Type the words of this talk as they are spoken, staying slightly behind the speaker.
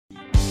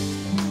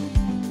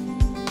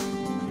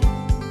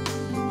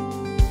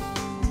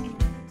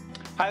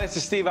Hi, this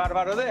is Steve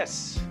Adubato.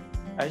 This,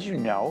 as you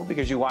know,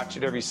 because you watch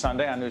it every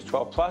Sunday on News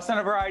 12 Plus and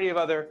a variety of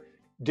other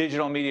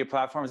digital media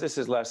platforms. This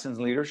is Lessons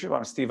in Leadership.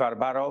 I'm Steve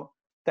Adubato.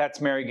 That's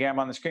Mary Gam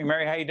on the screen.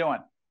 Mary, how you doing?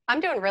 I'm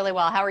doing really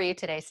well. How are you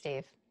today,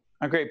 Steve?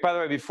 I'm great. By the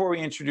way, before we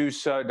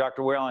introduce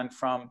Dr. Whelan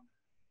from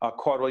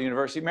Caldwell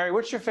University, Mary,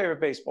 what's your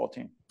favorite baseball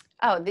team?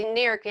 Oh, the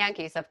New York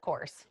Yankees, of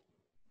course.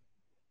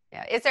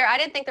 Yeah. Is there? I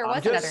didn't think there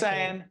was another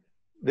team.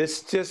 I'm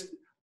just saying,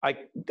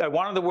 I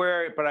wanted to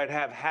wear it, but I'd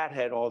have hat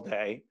head all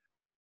day.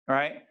 All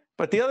right.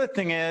 But the other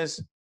thing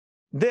is,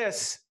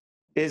 this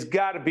is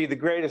got to be the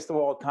greatest of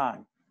all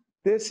time.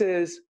 This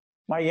is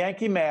my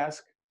Yankee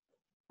mask.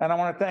 And I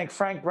want to thank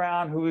Frank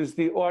Brown, who is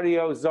the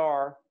audio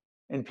czar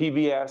in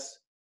PBS.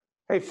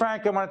 Hey,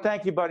 Frank, I want to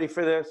thank you, buddy,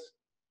 for this.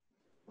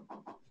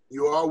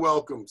 You are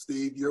welcome,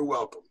 Steve. You're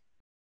welcome.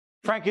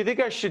 Frank, you think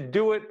I should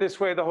do it this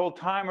way the whole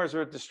time, or is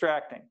it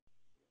distracting?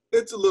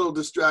 It's a little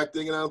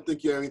distracting, and I don't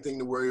think you have anything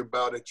to worry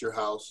about at your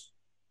house.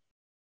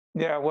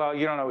 Yeah, well,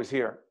 you don't always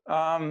hear.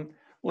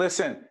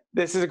 Listen,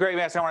 this is a great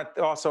mask. I want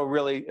to also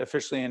really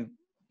officially and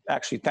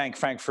actually thank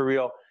Frank for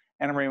real.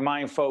 And I'm going to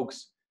remind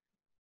folks,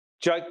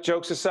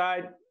 jokes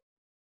aside,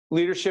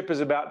 leadership is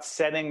about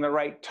setting the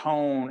right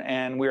tone,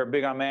 and we are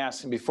big on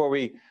masks. And before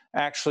we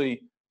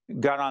actually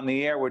got on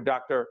the air with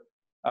Dr.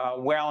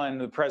 Whelan,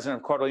 the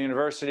president of Caldwell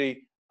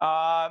University,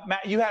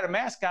 Matt, you had a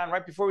mask on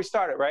right before we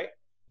started, right?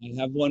 I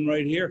have one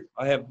right here.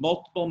 I have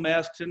multiple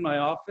masks in my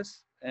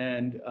office,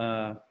 and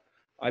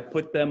I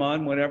put them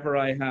on whenever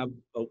I have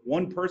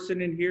one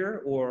person in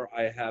here or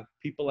I have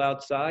people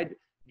outside.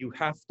 You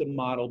have to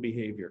model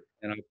behavior.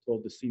 And I've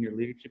told the senior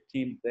leadership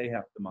team they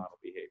have to model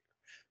behavior.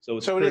 So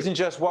it isn't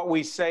just what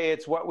we say,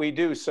 it's what we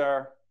do,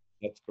 sir.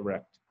 That's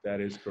correct.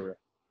 That is correct.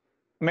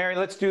 Mary,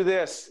 let's do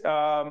this.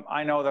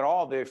 I know that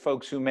all the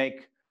folks who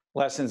make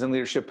Lessons in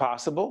Leadership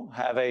possible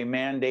have a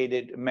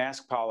mandated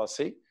mask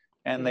policy,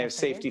 and they're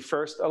safety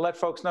first. I'll let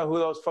folks know who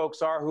those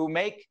folks are who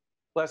make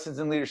Lessons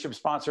in Leadership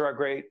sponsor our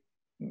great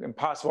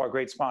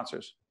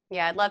sponsors.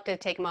 Yeah, I'd love to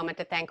take a moment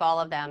to thank all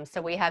of them.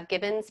 So we have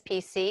Gibbons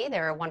PC,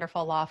 they're a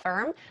wonderful law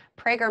firm,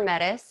 Prager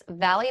Metis,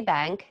 Valley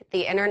Bank,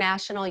 the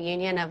International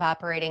Union of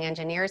Operating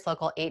Engineers,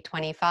 Local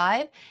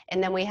 825,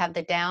 and then we have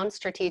the Down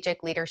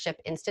Strategic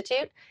Leadership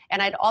Institute.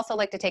 And I'd also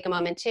like to take a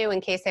moment too, in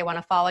case they want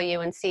to follow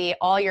you and see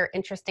all your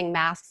interesting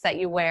masks that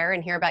you wear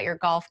and hear about your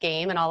golf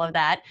game and all of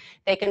that.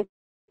 They can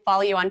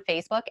follow you on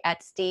Facebook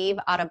at Steve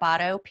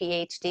Adubato,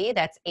 PhD,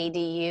 that's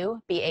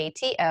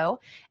ADUBATO,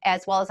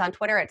 as well as on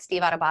Twitter at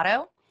Steve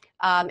Adubato.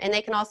 And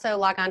they can also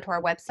log on to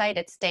our website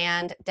at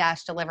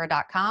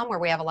stand-deliver.com, where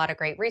we have a lot of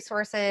great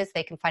resources.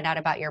 They can find out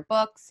about your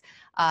books,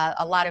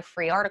 a lot of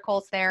free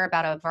articles there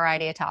about a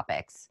variety of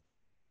topics.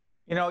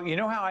 You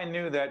know how I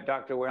knew that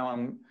Dr.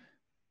 Whelan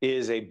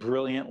is a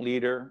brilliant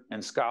leader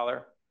and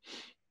scholar?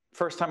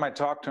 First time I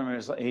talked to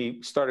him,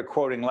 he started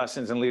quoting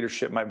Lessons in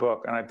Leadership, my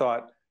book, and I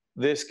thought,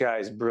 this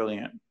guy's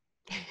brilliant.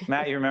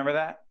 Matt, you remember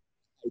that?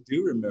 I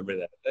do remember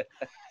that.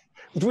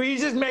 Were you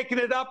just making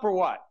it up or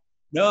what?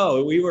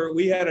 No,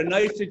 we had a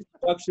nice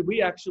introduction.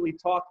 We actually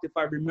talked, if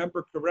I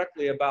remember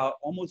correctly, about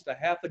almost a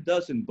half a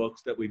dozen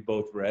books that we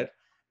both read,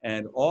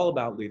 and all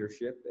about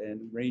leadership,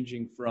 and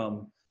ranging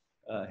from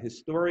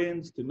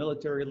historians to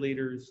military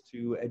leaders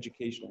to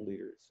educational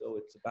leaders. So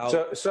it's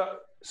about.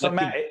 So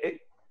Matt,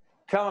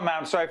 tell him,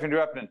 Matt, I'm sorry for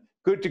interrupting.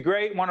 Good to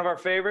Great, one of our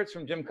favorites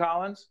from Jim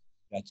Collins.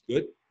 That's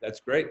good. That's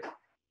great.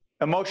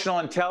 Emotional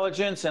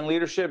Intelligence and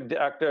Leadership,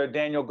 Dr.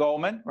 Daniel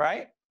Goleman,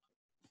 right?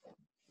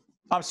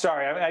 I'm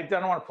sorry, I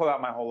don't want to pull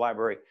out my whole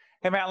library.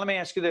 Hey, Matt, let me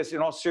ask you this,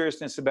 in all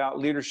seriousness, about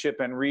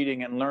leadership and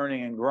reading and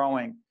learning and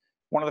growing.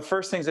 One of the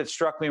first things that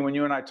struck me when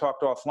you and I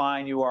talked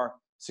offline, you are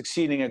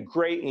succeeding a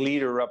great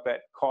leader up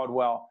at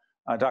Caldwell,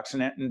 Dr.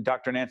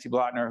 Nancy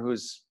Blotner,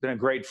 who's been a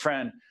great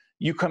friend.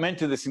 You come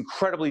into this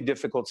incredibly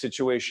difficult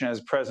situation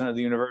as president of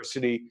the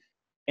university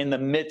in the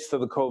midst of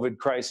the COVID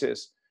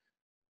crisis.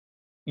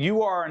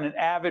 You are an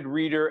avid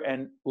reader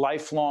and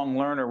lifelong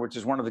learner, which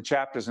is one of the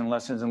chapters in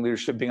Lessons in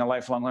Leadership, being a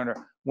lifelong learner.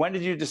 When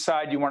did you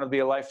decide you want to be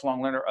a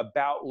lifelong learner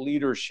about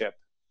leadership?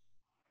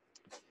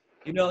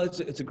 You know, it's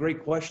a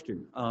great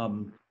question.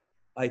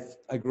 I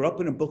grew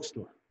up in a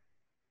bookstore.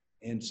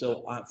 And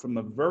so from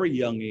a very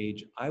young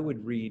age, I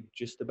would read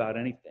just about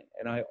anything.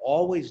 And I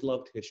always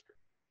loved history.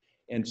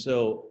 And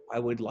so I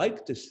would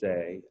like to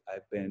say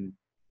I've been,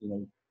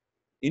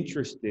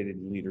 interested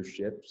in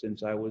leadership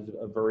since I was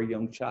a very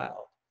young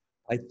child.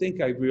 I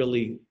think I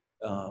really,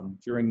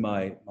 during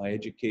my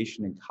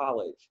education in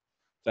college,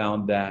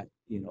 found that,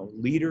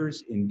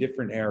 leaders in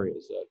different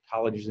areas,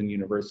 colleges and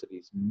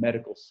universities,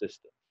 medical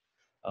system,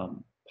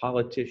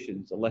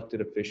 politicians,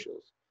 elected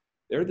officials,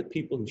 they're the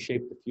people who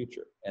shape the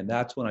future. And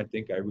that's when I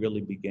think I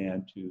really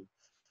began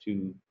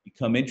to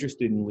become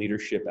interested in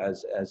leadership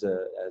as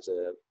a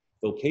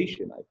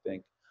vocation, I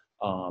think,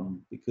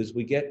 because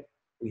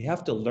we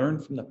have to learn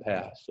from the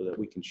past so that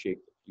we can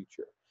shape the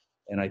future.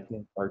 And I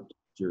think our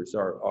teachers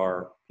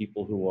are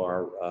people who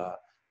are,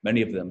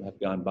 many of them have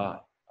gone by,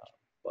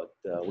 but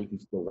we can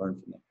still learn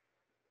from them.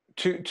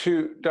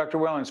 To Dr.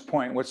 Whelan's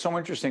point, what's so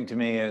interesting to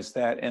me is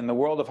that in the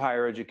world of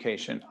higher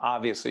education,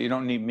 obviously, you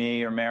don't need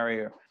me or Mary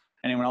or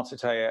anyone else to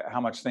tell you how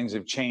much things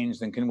have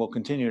changed and will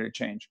continue to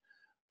change.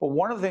 But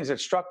one of the things that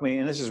struck me,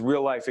 and this is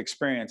real life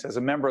experience, as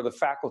a member of the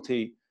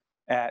faculty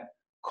at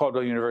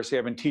Caldwell University,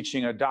 I've been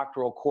teaching a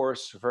doctoral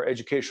course for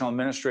educational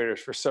administrators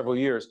for several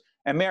years.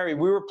 And Mary,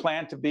 we were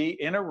planned to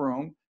be in a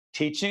room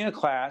teaching a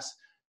class.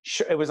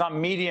 It was on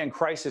media and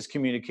crisis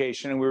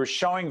communication, and we were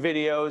showing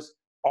videos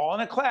all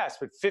in a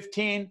class with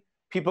 15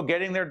 people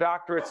getting their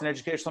doctorates in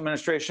educational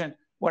administration.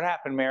 What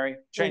happened, Mary?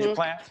 Change of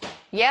plans?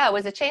 Yeah, it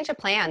was a change of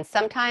plans.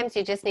 Sometimes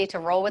you just need to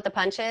roll with the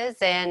punches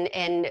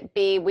and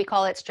be, we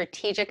call it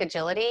strategic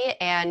agility,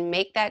 and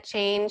make that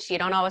change. You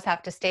don't always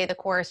have to stay the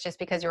course just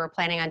because you were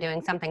planning on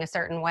doing something a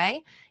certain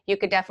way. You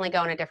could definitely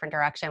go in a different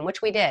direction,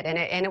 which we did,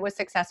 and it was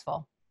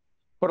successful.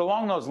 But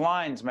along those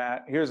lines,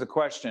 Matt, here's the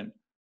question.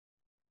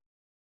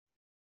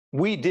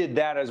 We did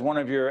that as one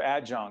of your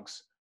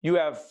adjuncts. You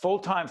have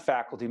full-time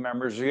faculty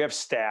members, you have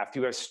staff,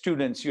 you have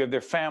students, you have their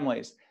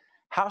families.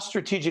 How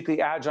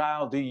strategically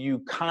agile do you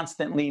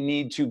constantly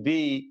need to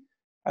be,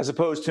 as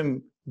opposed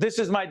to, this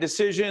is my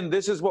decision,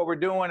 this is what we're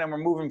doing, and we're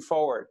moving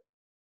forward?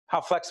 How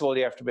flexible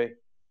do you have to be?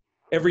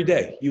 Every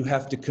day, you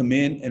have to come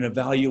in and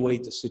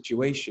evaluate the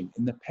situation.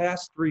 In the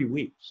past 3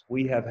 weeks,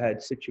 we have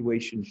had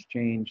situations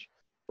change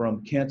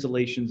from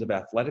cancellations of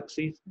athletic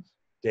seasons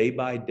day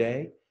by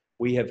day.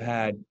 We have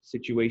had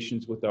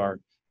situations with our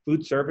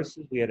food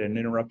services. We had an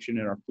interruption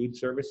in our food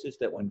services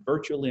that went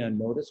virtually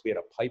unnoticed. We had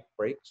a pipe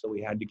break, so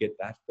we had to get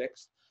that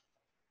fixed.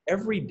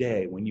 Every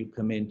day when you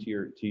come into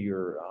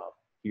your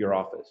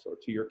office or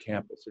to your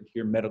campus or to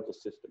your medical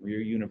system or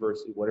your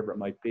university, whatever it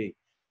might be,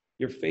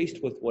 you're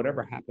faced with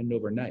whatever happened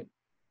overnight.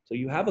 So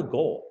you have a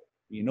goal.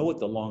 You know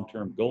what the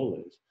long-term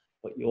goal is,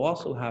 but you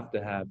also have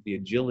to have the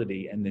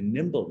agility and the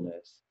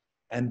nimbleness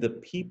and the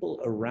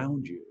people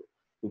around you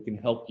who can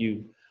help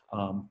you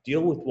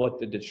deal with what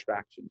the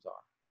distractions are,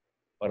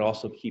 but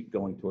also keep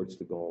going towards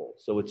the goal.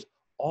 So it's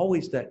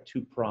always that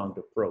two-pronged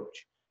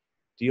approach.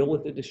 Deal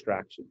with the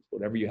distractions,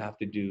 whatever you have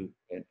to do,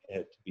 and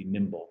to be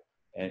nimble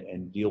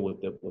and deal with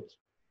what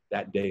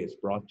that day has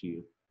brought to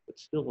you, but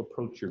still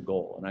approach your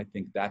goal. And I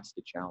think that's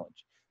the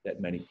challenge that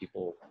many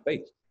people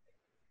face.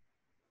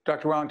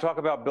 Dr. Whelan, talk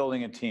about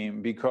building a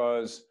team,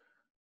 because,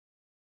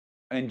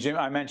 and Jim,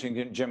 I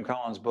mentioned Jim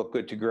Collins' book,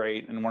 Good to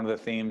Great, and one of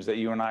the themes that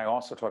you and I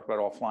also talked about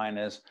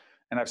offline is,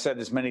 and I've said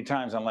this many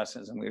times on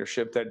Lessons in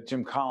Leadership, that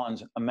Jim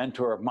Collins, a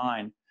mentor of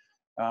mine,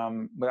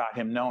 without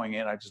him knowing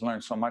it, I just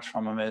learned so much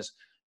from him, is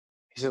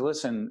he said,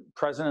 listen,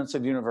 presidents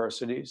of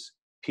universities,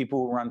 people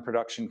who run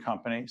production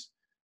companies,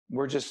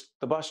 we're just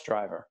the bus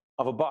driver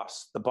of a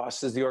bus. The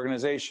bus is the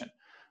organization.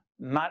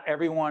 Not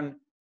everyone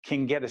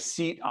can get a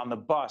seat on the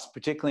bus,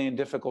 particularly in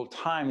difficult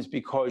times,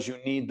 because you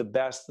need the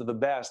best of the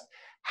best.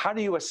 How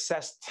do you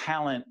assess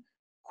talent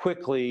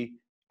quickly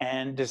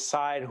and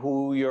decide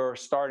who your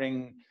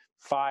starting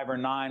 5 or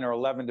 9 or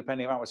 11,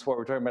 depending on what sport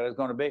we're talking about, is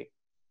going to be?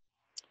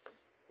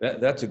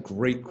 That's a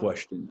great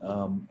question.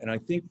 And I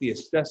think the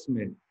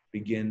assessment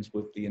begins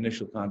with the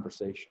initial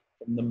conversation.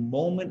 From the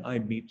moment I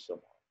meet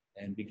someone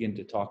and begin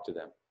to talk to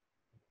them,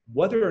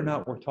 whether or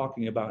not we're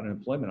talking about an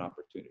employment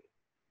opportunity,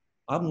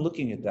 I'm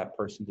looking at that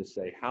person to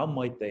say, how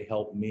might they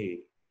help me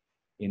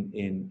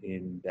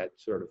in that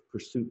sort of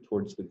pursuit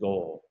towards the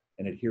goal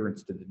and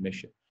adherence to the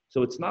mission?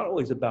 So it's not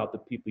always about the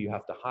people you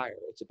have to hire.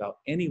 It's about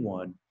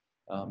anyone,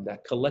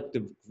 that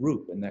collective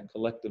group and that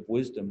collective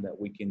wisdom that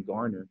we can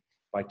garner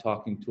by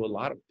talking to a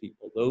lot of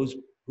people, those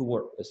who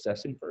are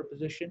assessing for a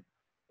position,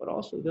 but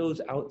also those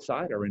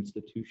outside our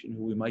institution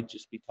who we might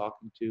just be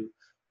talking to,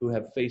 who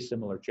have faced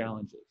similar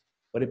challenges.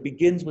 But it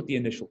begins with the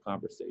initial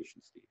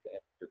conversation, Steve, to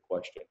answer your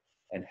question,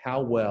 and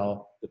how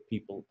well the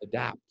people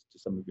adapt to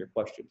some of your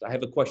questions. I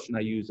have a question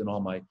I use in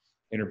all my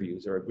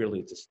interviews, or really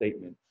it's a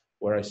statement,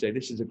 where I say,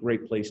 this is a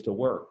great place to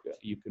work.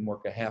 You can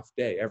work a half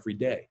day every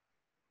day.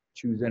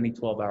 Choose any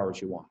 12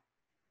 hours you want.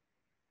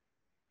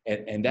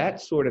 And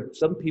that sort of,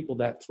 some people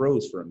that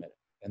throws for a minute,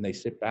 and they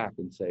sit back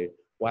and say,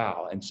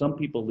 wow. And some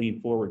people lean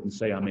forward and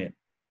say, I'm in.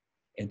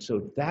 And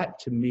so that,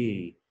 to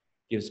me,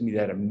 gives me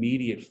that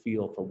immediate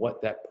feel for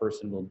what that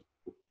person will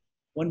do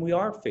when we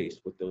are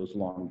faced with those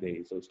long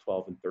days, those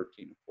 12 and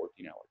 13 and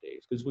 14-hour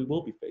days, because we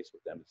will be faced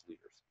with them as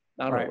leaders.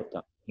 Not all the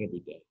time, every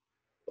day,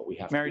 but we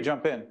have to. Mary,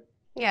 jump in.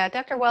 Yeah,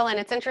 Dr. Whelan,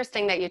 it's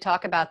interesting that you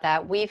talk about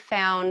that. We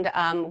found,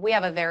 we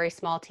have a very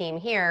small team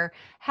here.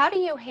 How do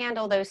you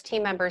handle those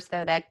team members,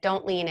 though, that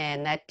don't lean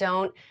in, that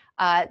don't,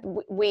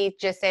 we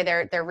just say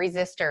they're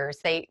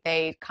resistors.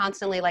 They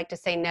constantly like to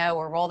say no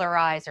or roll their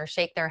eyes or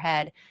shake their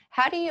head.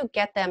 How do you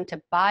get them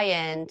to buy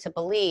in, to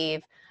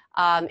believe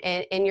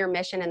in your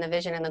mission and the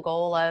vision and the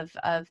goal of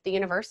the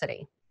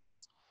university?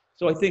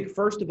 So I think,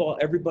 first of all,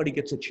 everybody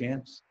gets a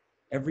chance.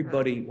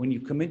 Everybody, when you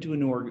come into a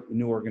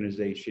new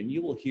organization,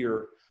 you will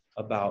hear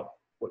about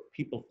what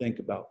people think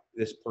about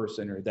this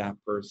person or that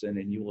person,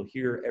 and you will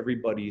hear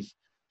everybody's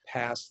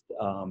past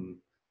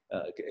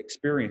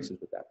experiences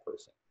with that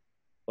person.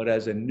 But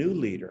as a new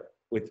leader,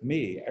 with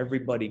me,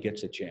 everybody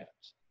gets a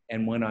chance.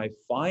 And when I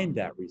find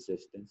that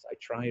resistance, I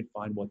try and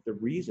find what the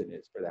reason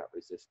is for that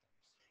resistance.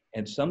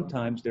 And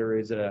sometimes there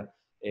is a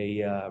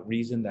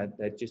reason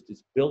that just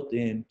is built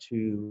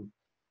into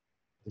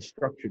the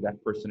structure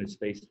that person is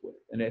faced with.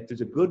 And if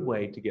there's a good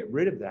way to get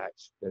rid of that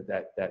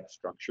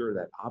structure,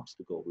 that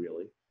obstacle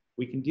really,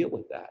 we can deal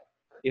with that.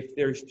 If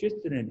there's just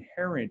an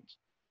inherent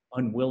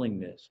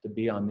unwillingness to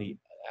be on the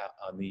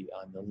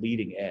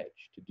leading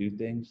edge to do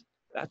things,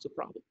 that's a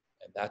problem.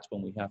 And that's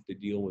when we have to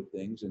deal with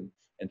things and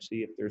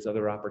see if there's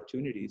other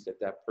opportunities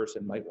that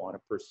person might want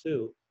to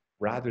pursue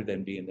rather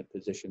than be in the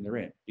position they're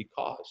in.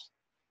 Because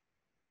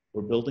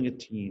we're building a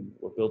team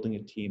of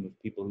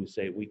people who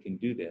say we can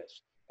do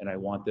this, and I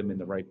want them in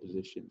the right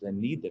positions and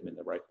need them in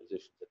the right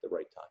positions at the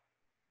right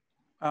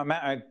time.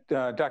 Matt,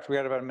 Doctor, we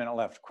got about a minute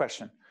left.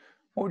 Question.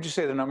 What would you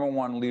say the number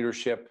one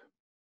leadership?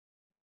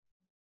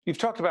 You've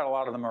talked about a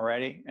lot of them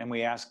already, and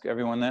we ask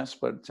everyone this,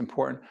 but it's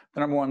important. The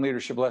number one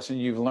leadership lesson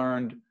you've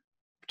learned,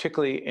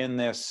 particularly in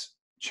this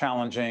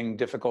challenging,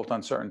 difficult,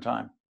 uncertain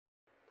time?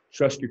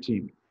 Trust your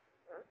team.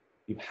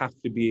 You have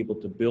to be able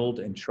to build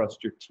and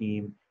trust your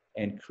team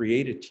and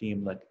create a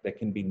team that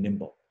can be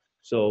nimble.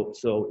 So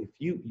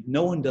if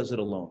no one does it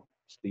alone,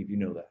 Steve, you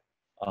know that.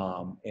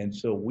 And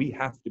so we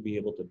have to be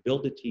able to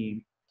build a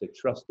team, to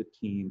trust the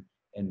team,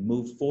 and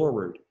move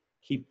forward,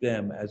 keep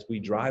them as we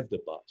drive the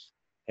bus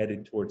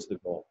headed towards the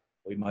goal.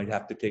 We might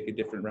have to take a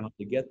different route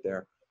to get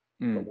there,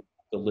 but we'll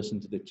have to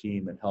listen to the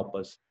team and help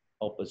us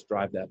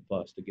drive that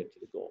bus to get to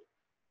the goal.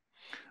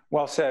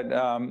 Well said.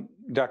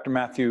 Dr.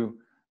 Matthew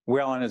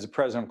Whelan is the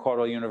president of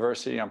Caldwell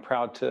University. I'm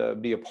proud to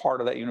be a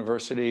part of that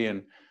university.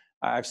 And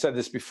I've said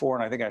this before,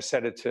 and I think I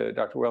said it to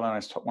Dr.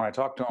 Whelan when I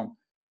talked to him,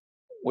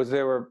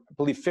 there were, I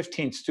believe,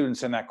 15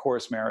 students in that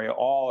course, Mary.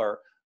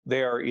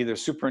 They are either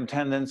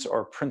superintendents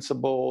or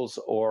principals,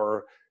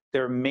 or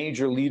they're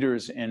major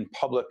leaders in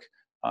public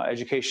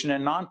education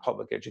and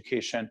non-public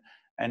education,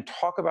 and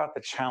talk about the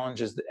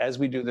challenges as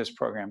we do this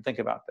program. Think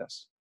about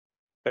this.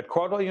 That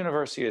Caldwell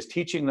University is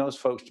teaching those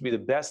folks to be the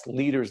best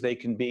leaders they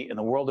can be in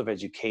the world of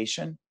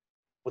education,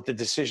 with the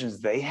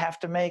decisions they have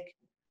to make,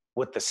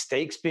 with the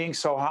stakes being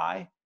so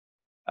high.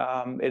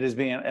 It has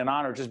been an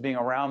honor just being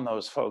around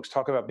those folks.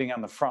 Talk about being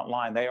on the front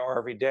line. They are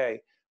every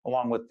day,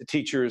 along with the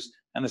teachers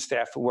and the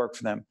staff who work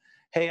for them.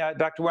 Hey,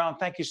 Dr. Whelan,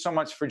 thank you so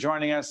much for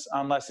joining us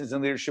on Lessons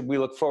in Leadership. We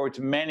look forward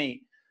to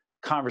many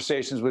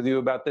conversations with you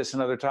about this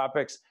and other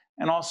topics.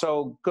 And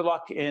also, good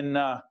luck in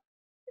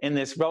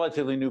this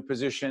relatively new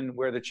position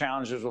where the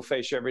challenges will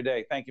face you every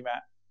day. Thank you,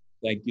 Matt.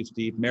 Thank you,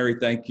 Steve. Mary,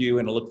 thank you.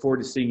 And I look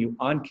forward to seeing you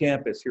on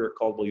campus here at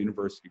Caldwell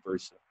University very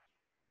soon.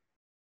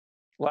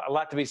 A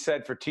lot to be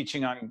said for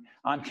teaching on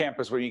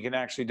campus where you can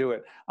actually do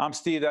it. I'm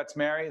Steve, that's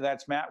Mary,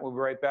 that's Matt. We'll be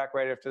right back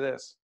right after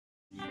this.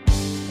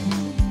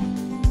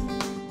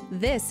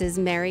 This is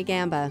Mary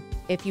Gamba.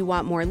 If you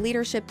want more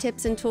leadership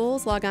tips and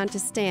tools, log on to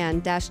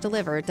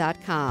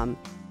stand-deliver.com.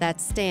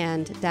 That's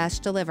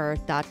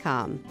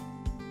stand-deliver.com.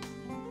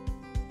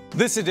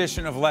 This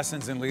edition of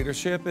Lessons in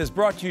Leadership is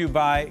brought to you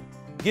by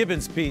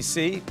Gibbons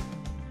PC,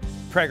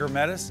 Prager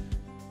Metis,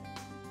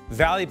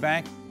 Valley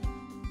Bank,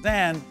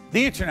 and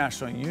the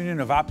International Union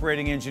of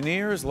Operating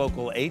Engineers,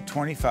 Local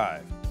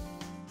 825.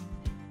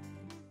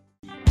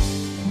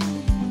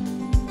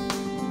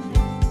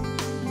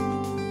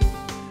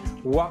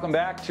 Welcome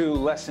back to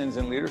Lessons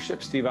in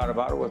Leadership. Steve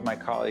Adubato with my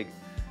colleague,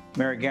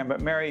 Mary Gamba.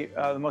 Mary,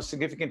 the most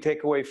significant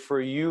takeaway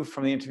for you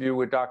from the interview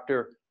with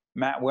Dr.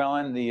 Matt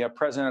Whelan, the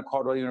president of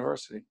Caldwell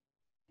University.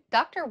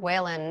 Dr.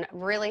 Whelan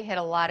really hit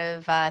a lot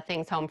of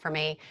things home for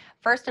me.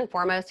 First and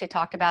foremost, he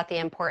talked about the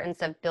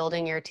importance of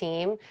building your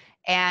team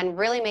and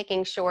really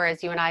making sure,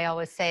 as you and I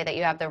always say, that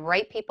you have the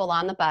right people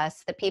on the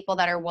bus, the people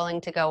that are willing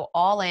to go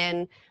all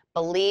in,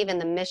 believe in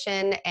the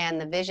mission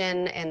and the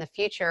vision and the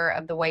future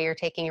of the way you're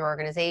taking your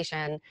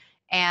organization.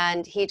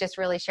 And he just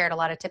really shared a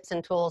lot of tips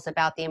and tools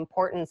about the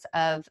importance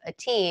of a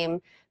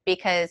team,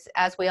 because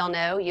as we all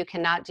know, you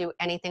cannot do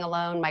anything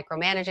alone.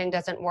 Micromanaging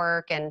doesn't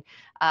work, and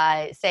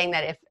saying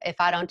that if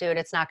I don't do it,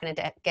 it's not going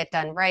to get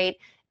done right,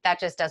 that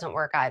just doesn't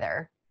work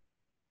either.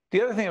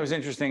 The other thing that was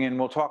interesting, and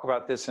we'll talk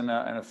about this in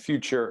a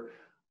future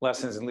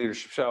Lessons in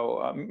Leadership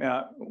show,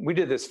 we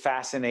did this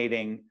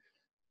fascinating,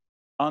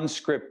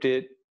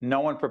 unscripted, no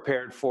one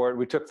prepared for it.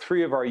 We took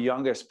 3 of our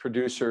youngest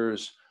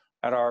producers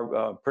at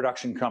our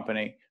production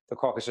company, the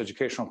Caucus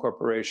Educational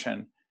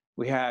Corporation.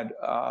 We had,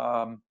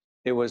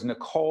 it was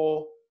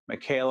Nicole,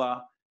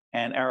 Michaela,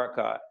 and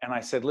Erica. And I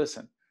said,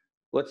 listen,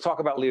 let's talk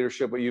about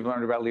leadership, what you've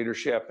learned about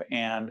leadership.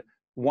 And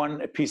one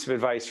piece of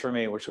advice for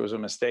me, which was a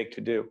mistake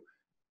to do.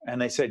 And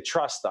they said,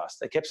 trust us.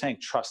 They kept saying,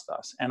 trust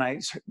us. And I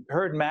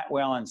heard Matt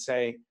Whelan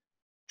say,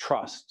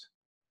 trust.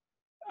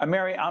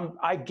 Mary,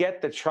 I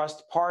get the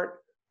trust part,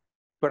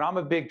 but I'm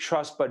a big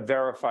trust but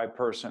verify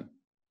person.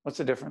 What's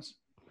the difference?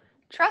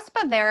 Trust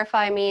but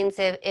verify means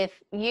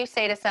if you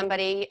say to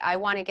somebody, I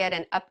want to get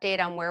an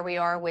update on where we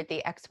are with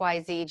the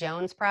XYZ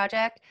Jones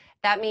project,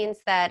 that means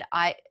that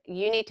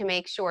you need to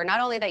make sure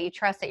not only that you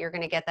trust that you're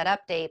going to get that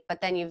update,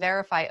 but then you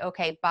verify,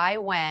 okay, by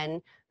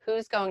when,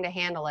 who's going to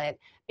handle it?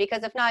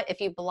 Because if not,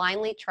 if you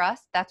blindly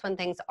trust, that's when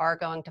things are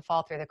going to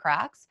fall through the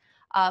cracks.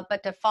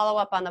 But to follow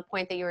up on the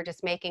point that you were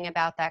just making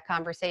about that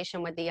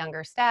conversation with the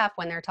younger staff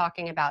when they're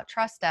talking about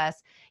trust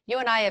us, you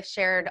and I have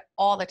shared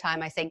all the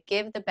time. I say,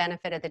 give the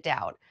benefit of the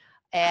doubt.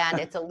 And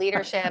it's a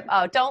leadership.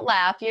 Oh, don't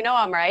laugh. You know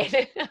I'm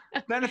right.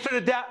 Benefit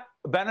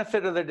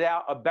of the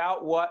doubt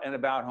about what and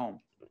about whom?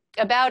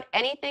 About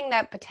anything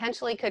that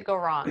potentially could go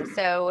wrong.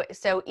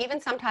 So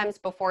even sometimes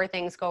before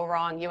things go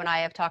wrong, you and I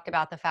have talked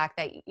about the fact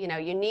that, you know,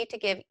 you need to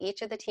give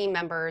each of the team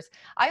members,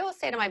 I always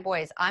say to my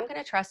boys, I'm going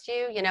to trust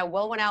you. You know,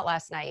 Will went out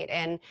last night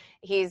and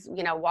he's,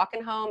 you know,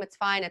 walking home. It's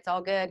fine. It's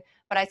all good.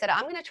 But I said,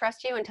 I'm going to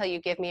trust you until you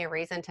give me a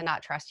reason to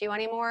not trust you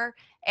anymore.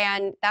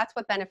 And that's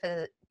what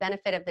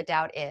benefit of the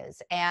doubt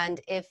is. And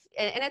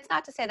it's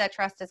not to say that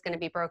trust is going to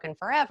be broken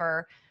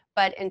forever,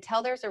 but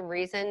until there's a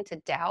reason to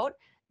doubt,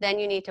 then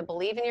you need to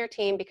believe in your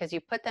team because you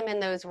put them in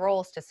those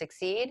roles to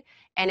succeed.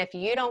 And if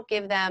you don't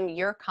give them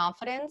your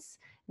confidence,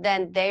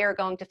 then they are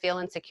going to feel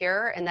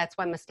insecure. And that's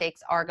when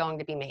mistakes are going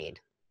to be made.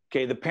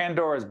 Okay, the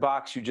Pandora's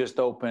box you just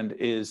opened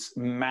is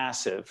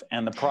massive.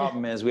 And the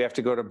problem is we have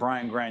to go to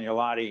Brian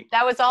Gragnolati.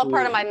 That was all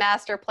part of my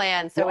master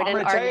plan. So we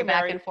didn't argue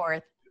back and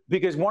forth.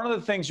 Because one of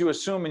the things you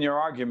assume in your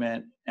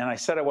argument, and I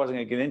said I wasn't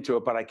going to get into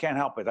it, but I can't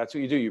help it. That's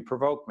what you do. You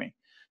provoke me.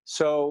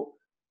 So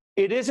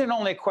it isn't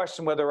only a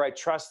question whether I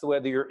trust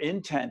whether your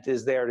intent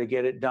is there to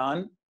get it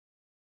done.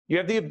 You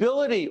have the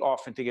ability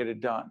often to get it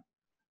done.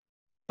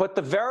 But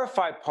the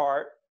verify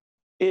part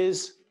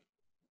is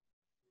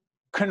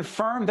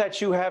confirm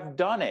that you have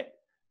done it.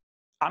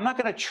 I'm not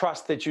going to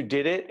trust that you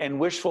did it and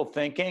wishful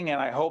thinking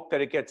and I hope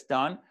that it gets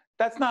done.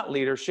 That's not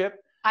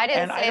leadership. I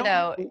didn't say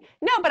though.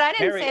 No, but I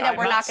didn't say that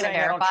we're not going to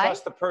verify. I don't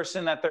trust the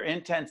person that their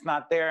intent's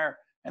not there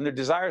and their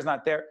desire's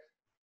not there.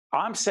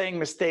 I'm saying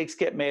mistakes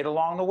get made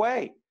along the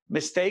way.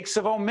 Mistakes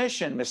of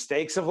omission,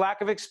 mistakes of lack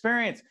of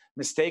experience,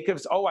 mistake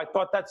of, oh, I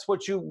thought that's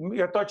what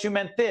I thought you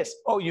meant this.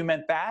 Oh, you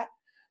meant that?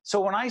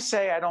 So when I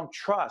say I don't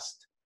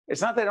trust,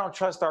 it's not that I don't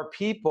trust our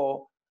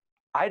people.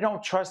 I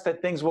don't trust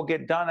that things will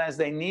get done as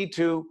they need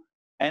to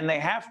and they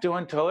have to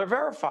until they're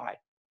verified.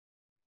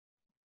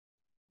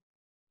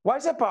 Why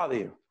does that bother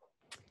you?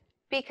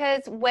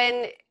 Because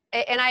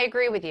and I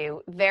agree with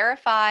you,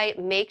 verify,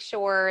 make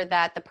sure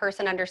that the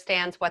person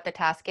understands what the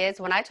task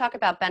is. When I talk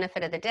about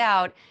benefit of the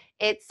doubt,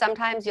 it's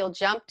sometimes you'll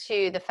jump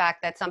to the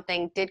fact that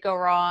something did go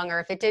wrong, or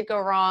if it did go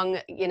wrong,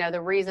 you know, the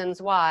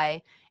reasons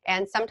why.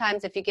 And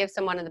sometimes if you give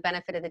someone the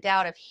benefit of the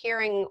doubt of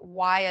hearing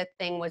why a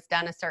thing was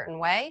done a certain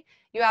way,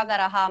 you have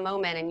that aha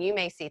moment and you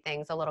may see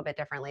things a little bit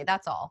differently.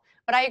 That's all.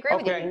 But I agree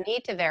with you. You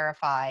need to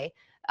verify.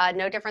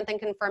 No different than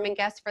confirming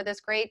guests for this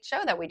great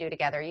show that we do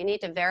together. You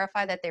need to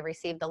verify that they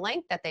received the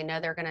link, that they know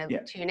they're going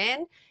to tune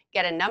in,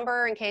 get a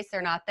number in case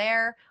they're not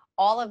there.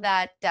 All of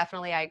that,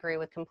 definitely, I agree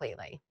with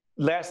completely.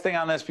 Last thing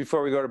on this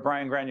before we go to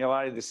Brian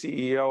Gragnolati, the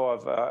CEO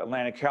of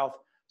Atlantic Health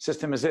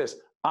System, is this.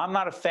 I'm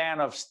not a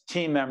fan of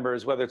team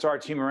members, whether it's our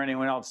team or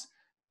anyone else.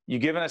 You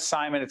give an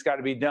assignment, it's got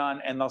to be done,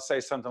 and they'll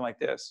say something like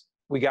this.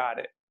 We got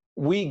it.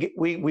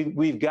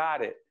 We've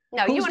got it.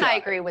 No, you and I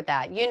agree with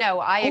that. You know,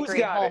 I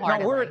agree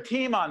wholeheartedly. No, we're a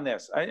team on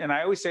this. And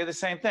I always say the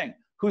same thing.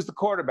 Who's the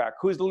quarterback?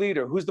 Who's the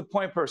leader? Who's the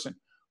point person?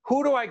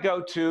 Who do I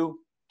go to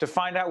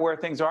find out where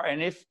things are? And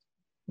if,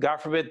 God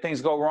forbid, things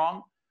go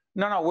wrong?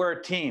 No, we're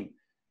a team.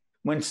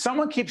 When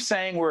someone keeps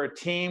saying we're a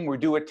team, we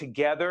do it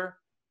together,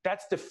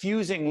 that's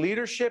diffusing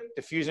leadership,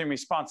 diffusing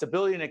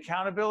responsibility and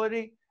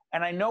accountability.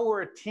 And I know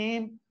we're a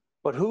team,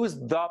 but who's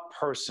the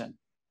person?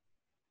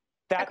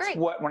 That's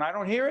what, when I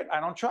don't hear it, I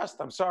don't trust.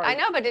 I'm sorry. I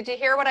know, but did you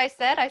hear what I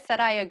said? I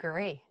said I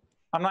agree.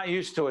 I'm not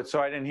used to it,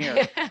 so I didn't hear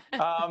it.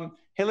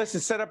 Hey,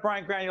 listen, set up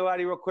Brian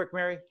Gragnolati real quick,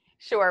 Mary.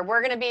 Sure.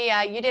 We're going to be,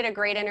 you did a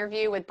great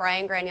interview with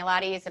Brian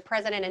Gragnolati. He's the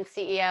president and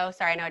CEO.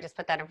 Sorry, I know I just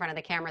put that in front of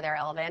the camera there,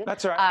 Elvin.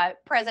 That's all right.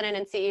 President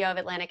and CEO of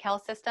Atlantic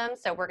Health System.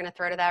 So we're going to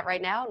throw to that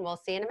right now, and we'll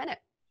see you in a minute.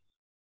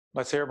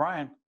 Let's hear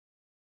Brian.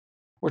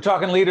 We're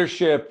talking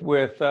leadership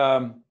with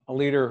a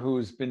leader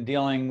who's been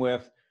dealing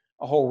with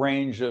a whole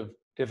range of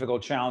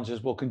difficult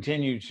challenges. We'll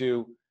continue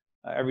to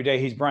every day.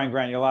 He's Brian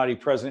Gragnolati,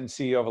 President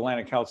and CEO of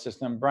Atlantic Health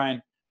System.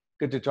 Brian,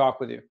 good to talk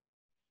with you.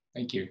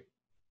 Thank you.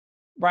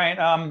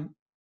 Brian,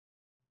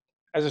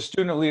 as a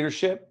student of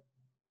leadership,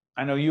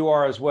 I know you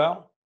are as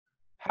well.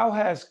 How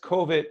has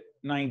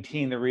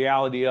COVID-19, the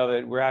reality of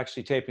it, we're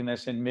actually taping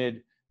this in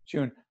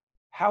mid-June,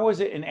 how has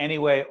it in any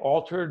way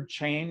altered,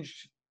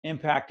 changed,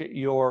 impacted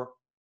your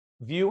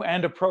view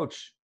and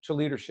approach to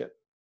leadership?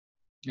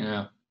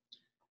 Yeah.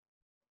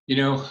 You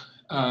know,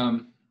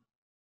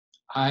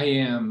 I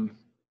am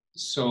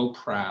so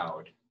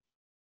proud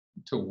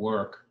to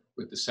work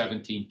with the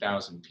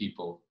 17,000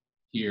 people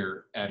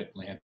here at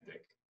Atlantic,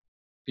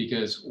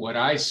 because what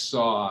I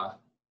saw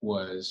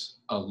was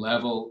a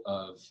level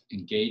of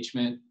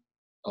engagement,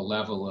 a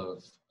level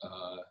of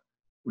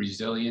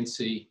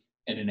resiliency,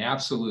 and an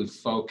absolute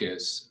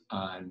focus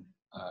on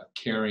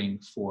caring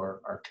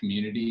for our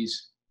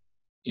communities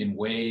in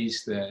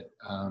ways that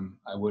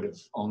I would have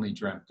only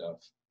dreamt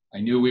of. I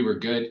knew we were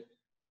good.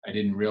 I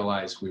didn't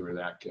realize we were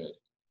that good.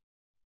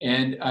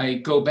 And I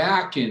go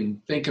back and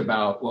think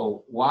about,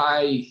 well,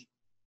 why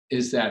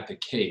is that the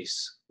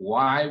case?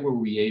 Why were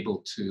we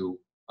able to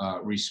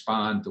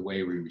respond the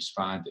way we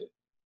responded?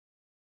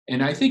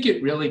 And I think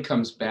it really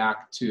comes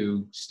back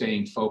to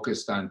staying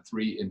focused on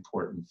three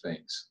important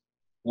things.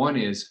 One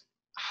is,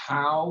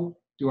 how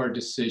do our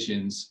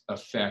decisions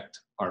affect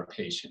our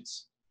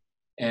patients?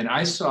 And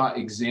I saw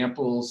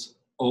examples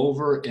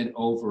over and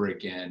over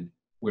again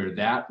where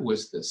that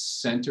was the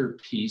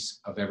centerpiece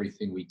of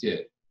everything we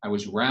did. I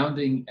was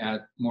rounding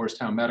at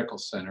Morristown Medical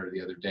Center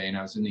the other day, and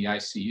I was in the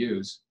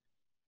ICUs,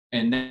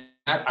 and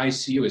that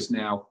ICU is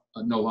now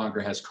no longer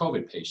has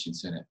COVID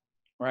patients in it.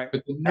 Right.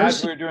 But the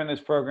As nursing, we're doing this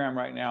program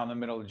right now in the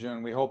middle of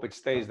June, we hope it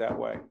stays that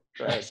way.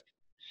 Go ahead.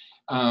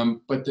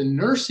 but the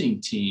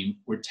nursing team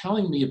were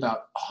telling me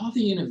about all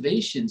the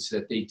innovations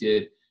that they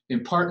did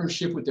in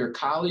partnership with their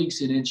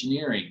colleagues in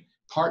engineering,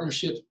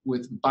 partnership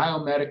with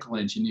biomedical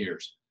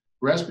engineers,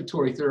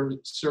 respiratory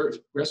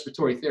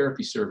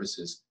therapy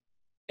services.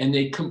 And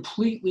they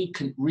completely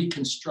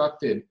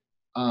reconstructed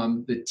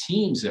the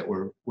teams that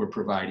were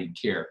providing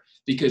care.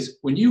 Because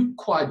when you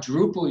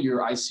quadruple your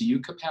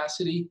ICU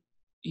capacity,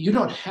 you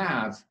don't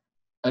have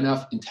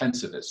enough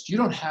intensivists. You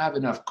don't have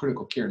enough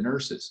critical care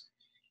nurses.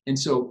 And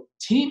so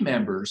team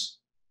members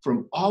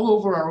from all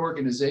over our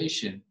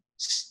organization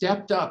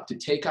stepped up to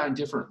take on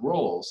different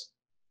roles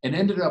and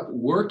ended up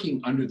working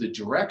under the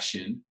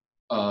direction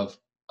of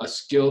a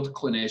skilled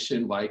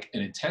clinician like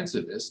an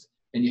intensivist.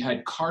 And you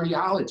had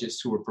cardiologists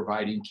who were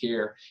providing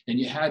care, and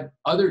you had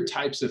other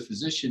types of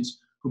physicians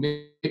who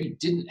maybe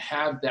didn't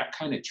have that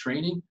kind of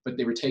training, but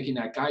they were taking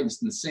that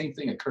guidance. And the same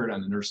thing occurred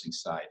on the nursing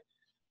side.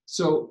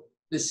 So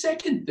the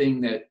second thing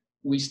that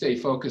we stay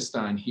focused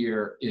on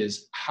here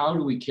is, how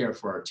do we care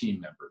for our team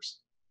members?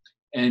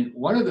 And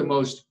one of the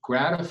most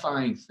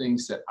gratifying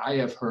things that I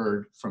have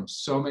heard from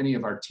so many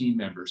of our team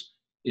members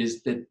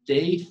is that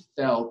they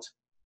felt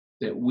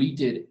that we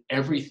did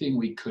everything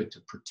we could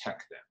to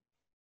protect them.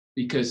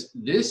 Because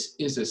this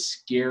is a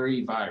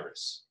scary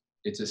virus.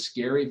 It's a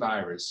scary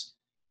virus,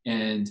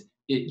 and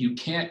you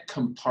can't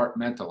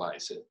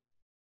compartmentalize it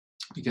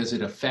because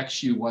it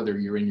affects you whether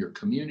you're in your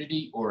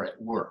community or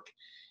at work.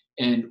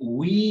 And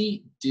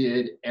we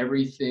did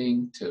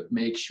everything to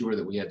make sure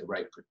that we had the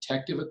right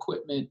protective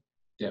equipment,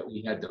 that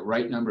we had the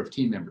right number of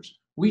team members.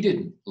 We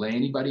didn't lay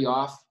anybody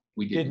off.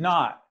 We did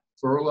not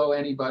furlough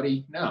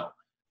anybody. No.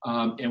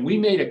 And we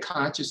made a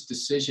conscious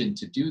decision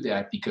to do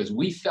that because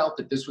we felt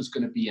that this was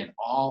going to be an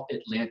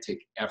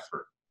all-Atlantic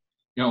effort.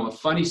 You know, a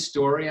funny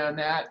story on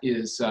that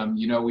is,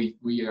 you know,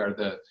 we are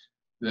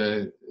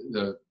the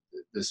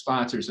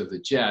sponsors of the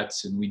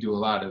Jets, and we do a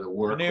lot of the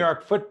work. The New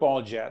York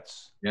Football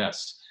Jets.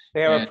 Yes.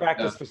 They have a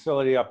practice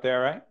facility up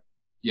there, right?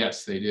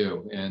 Yes, they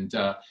do. And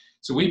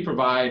so we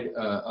provide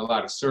a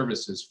lot of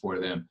services for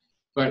them.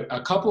 But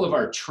a couple of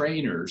our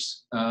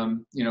trainers,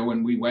 you know,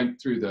 when we went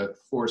through the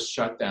forced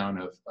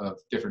shutdown of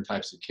different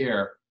types of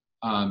care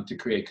to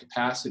create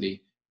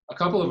capacity, a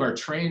couple of our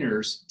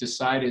trainers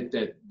decided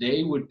that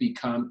they would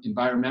become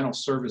environmental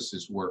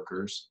services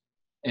workers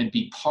and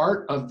be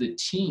part of the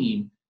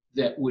team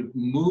that would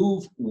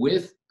move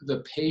with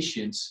the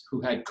patients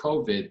who had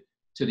COVID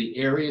to the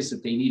areas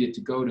that they needed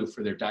to go to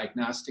for their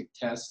diagnostic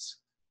tests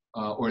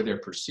or their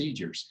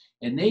procedures.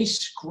 And they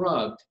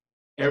scrubbed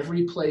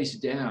every place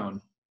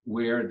down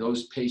where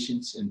those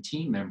patients and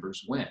team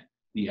members went,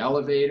 the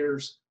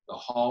elevators, the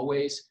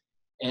hallways,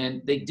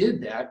 and they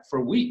did that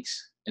for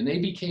weeks, and they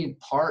became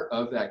part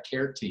of that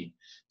care team.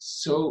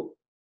 So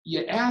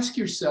you ask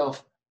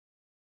yourself,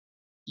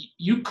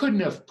 you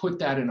couldn't have put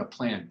that in a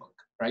plan book,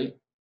 right?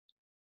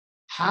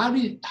 How do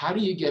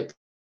you get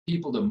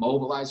people to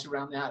mobilize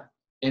around that?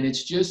 And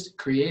it's just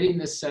creating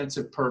this sense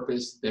of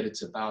purpose that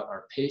it's about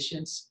our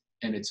patients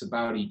and it's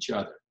about each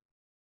other.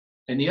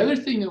 And the other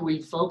thing that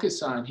we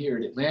focus on here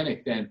at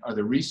Atlantic then are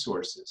the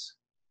resources.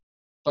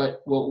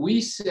 But what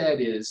we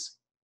said is,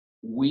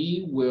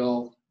 we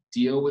will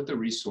deal with the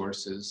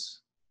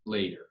resources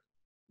later.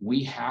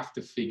 We have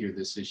to figure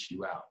this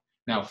issue out.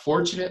 Now,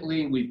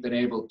 fortunately, we've been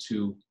able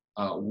to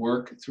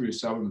work through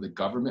some of the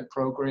government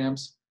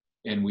programs,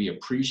 and we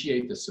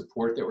appreciate the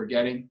support that we're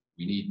getting.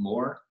 We need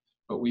more,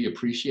 but we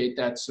appreciate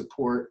that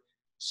support.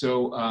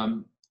 So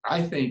I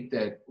think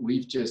that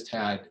we've just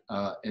had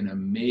an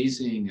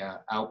amazing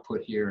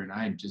output here, and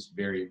I'm just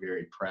very,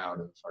 very proud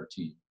of our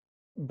team.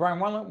 Brian,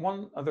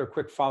 one other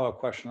quick follow-up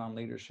question on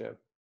leadership.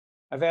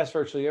 I've asked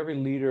virtually every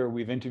leader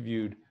we've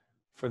interviewed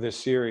for this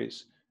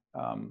series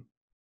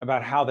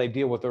about how they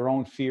deal with their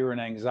own fear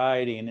and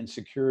anxiety and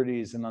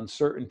insecurities and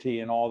uncertainty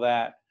and all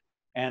that,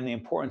 and the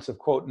importance of,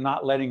 quote,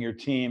 not letting your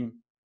team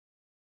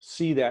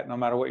see that no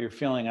matter what you're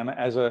feeling. And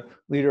as a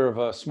leader of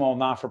a small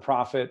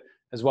not-for-profit,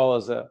 as well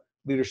as a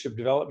leadership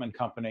development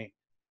company,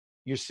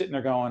 you're sitting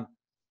there going,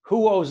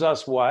 who owes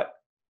us what?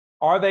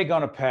 Are they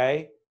going to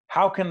pay?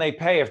 How can they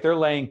pay if they're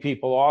laying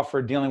people off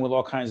or dealing with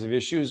all kinds of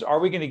issues? Are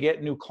we going to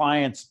get new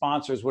clients,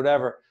 sponsors,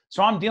 whatever?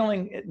 So I'm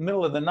dealing in the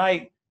middle of the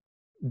night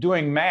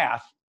doing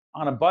math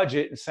on a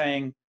budget and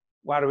saying,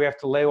 why do we have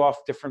to lay off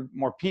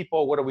more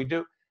people? What do we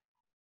do?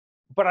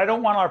 But I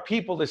don't want our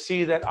people to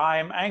see that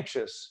I'm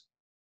anxious.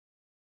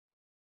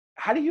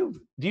 How do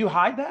you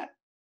hide that?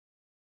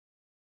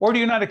 Or do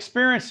you not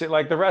experience it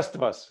like the rest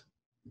of us?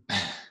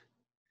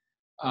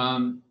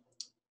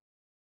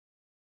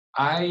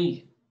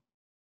 I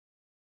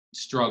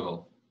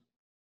struggle,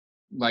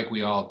 like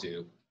we all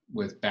do,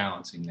 with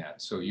balancing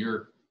that. So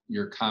your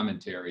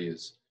commentary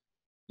is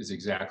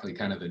exactly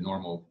kind of the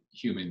normal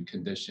human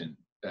condition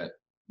that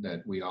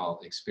we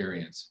all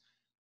experience.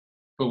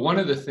 But one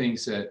of the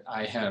things that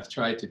I have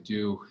tried to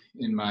do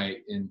in my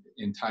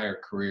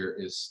entire career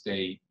is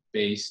stay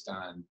based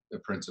on the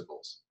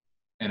principles.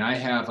 And I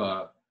have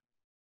a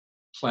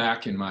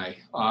plaque in my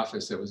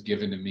office that was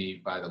given to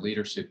me by the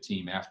leadership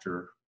team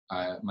after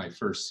my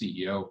first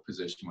CEO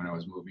position when I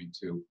was moving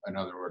to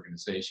another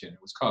organization. It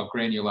was called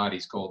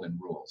Gragnolati's Golden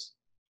Rules.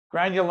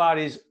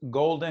 Gragnolati's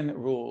Golden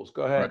Rules.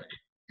 Go ahead. Right.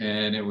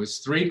 And it was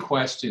 3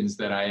 questions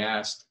that I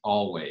asked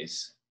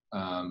always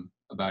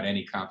about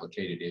any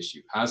complicated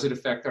issue. How does it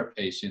affect our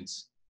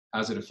patients? How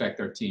does it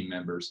affect our team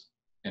members?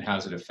 And how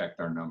does it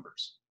affect our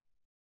numbers?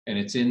 And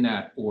it's in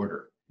that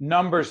order.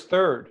 Numbers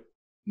third.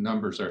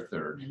 Numbers are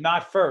third.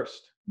 Not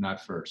first.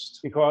 Not first.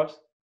 Because?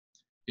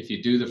 If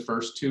you do the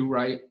first 2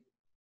 right,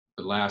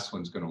 the last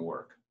one's going to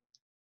work.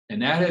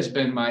 And that has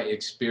been my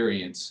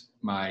experience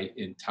my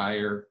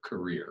entire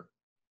career.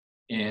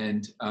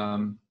 And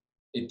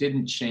it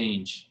didn't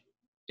change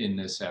in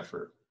this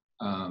effort.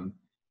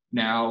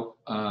 Now,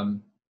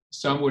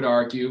 some would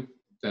argue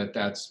that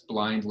that's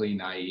blindly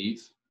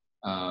naive.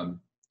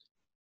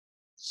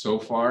 So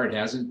far, it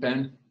hasn't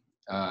been.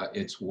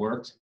 It's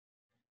worked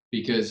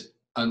because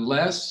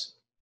unless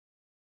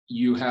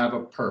you have a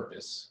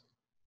purpose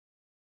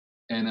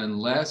and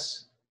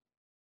unless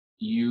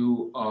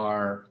you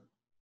are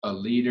a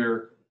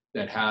leader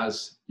that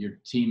has your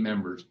team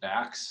members'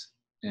 backs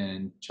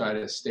and try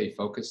to stay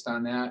focused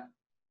on that,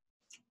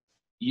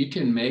 you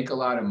can make a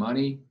lot of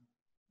money,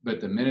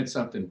 but the minute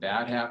something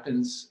bad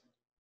happens,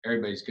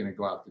 everybody's going to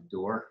go out the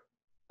door.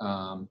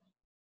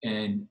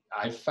 And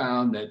I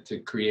found that to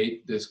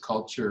create this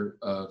culture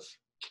of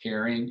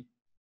caring,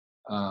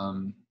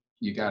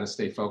 you got to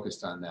stay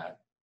focused on that.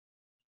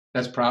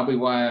 That's probably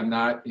why I'm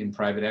not in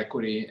private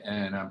equity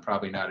and I'm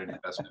probably not an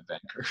investment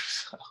banker.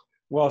 So.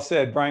 Well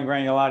said. Brian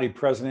Gragnolati,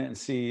 President and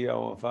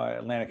CEO of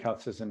Atlantic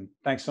Health System.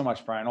 Thanks so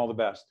much, Brian. All the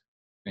best.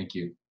 Thank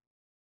you.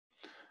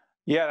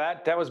 Yeah,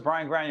 that was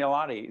Brian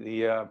Gragnolati,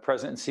 the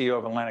President and CEO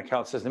of Atlantic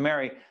Health System.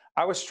 Mary,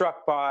 I was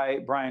struck by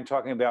Brian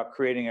talking about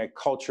creating a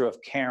culture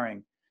of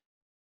caring.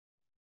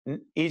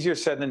 Easier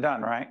said than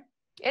done, right?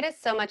 It is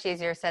so much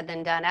easier said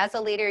than done. As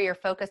a leader, you're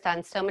focused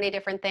on so many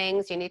different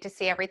things. You need to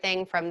see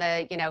everything from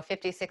the,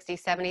 50, 60,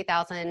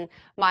 70,000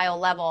 mile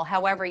level.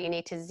 However, you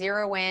need to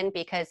zero in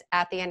because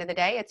at the end of the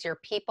day, it's your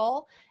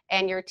people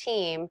and your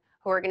team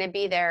who are going to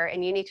be there,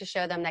 and you need to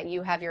show them that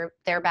you have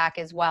their back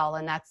as well.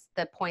 And that's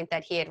the point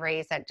that he had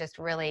raised that just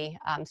really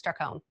struck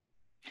home.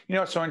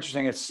 It's so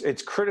interesting.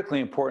 It's critically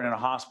important in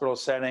a hospital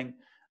setting,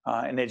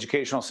 an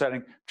educational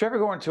setting. If you ever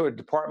go into a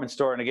department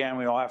store, and again,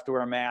 we all have to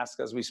wear masks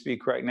as we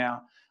speak right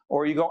now,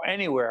 or you go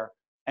anywhere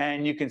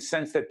and you can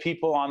sense that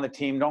people on the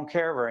team don't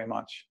care very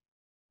much.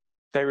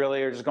 They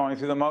really are just going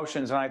through the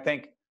motions. And I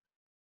think,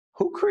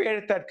 who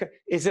created that?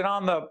 Is it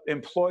on the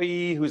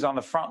employee who's on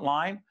the front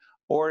line?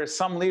 Or is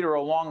some leader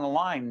along the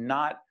line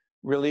not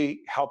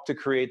really help to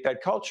create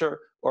that culture?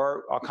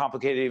 Or I'll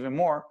complicate it even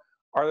more.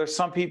 Are there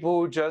some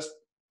people who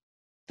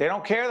they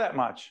don't care that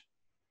much?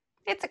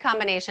 It's a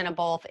combination of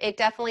both.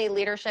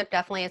 Leadership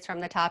definitely is from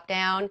the top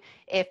down.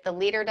 If the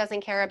leader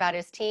doesn't care about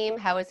his team,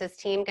 how is his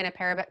team going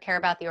to care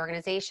about the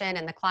organization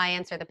and the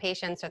clients or the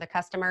patients or the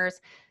customers?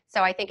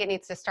 So I think it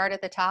needs to start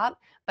at the top,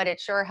 but it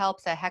sure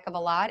helps a heck of a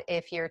lot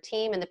if your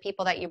team and the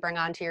people that you bring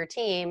onto your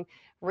team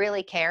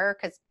really care,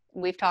 because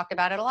we've talked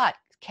about it a lot.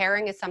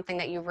 Caring is something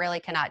that you really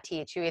cannot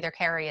teach. You either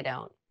care or you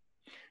don't.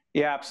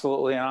 Yeah,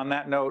 absolutely. And on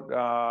that note,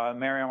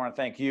 Mary, I want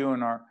to thank you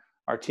and our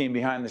team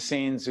behind the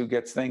scenes who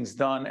gets things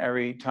done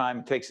every time.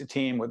 It takes a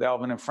team with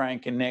Elvin and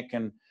Frank and Nick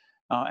and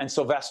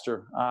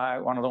Sylvester. I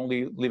want to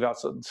only leave out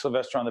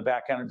Sylvester on the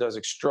back end, who does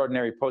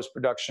extraordinary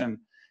post-production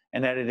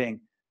and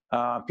editing.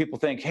 People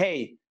think,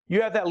 hey,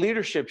 you have that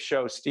leadership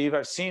show, Steve.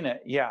 I've seen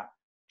it. Yeah.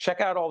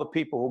 Check out all the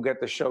people who get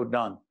the show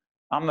done.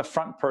 I'm the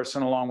front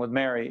person along with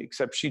Mary,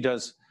 except she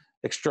does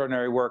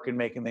extraordinary work in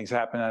making things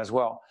happen as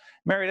well.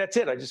 Mary, that's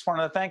it. I just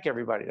wanted to thank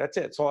everybody. That's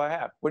it. That's all I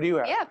have. What do you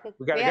have? Yeah,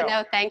 we got to go.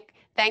 No, thank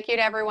you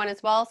to everyone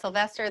as well.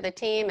 Sylvester, the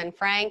team, and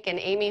Frank and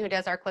Amy, who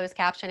does our closed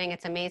captioning.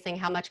 It's amazing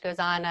how much goes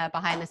on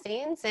behind the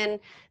scenes. And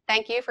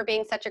thank you for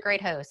being such a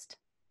great host.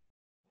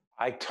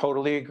 I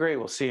totally agree.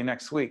 We'll see you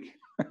next week.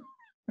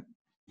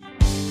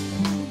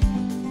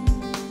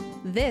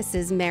 This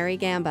is Mary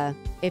Gamba.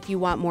 If you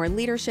want more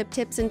leadership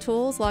tips and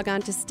tools, log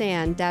on to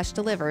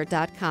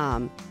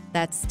stand-deliver.com.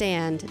 That's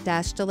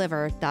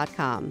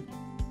stand-deliver.com.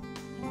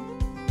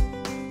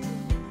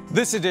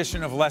 This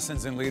edition of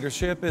Lessons in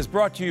Leadership is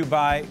brought to you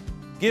by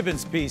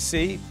Gibbons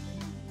PC,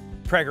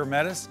 Prager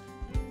Metis,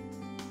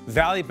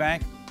 Valley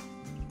Bank,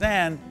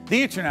 and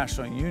the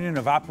International Union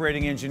of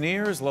Operating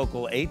Engineers,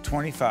 Local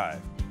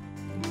 825.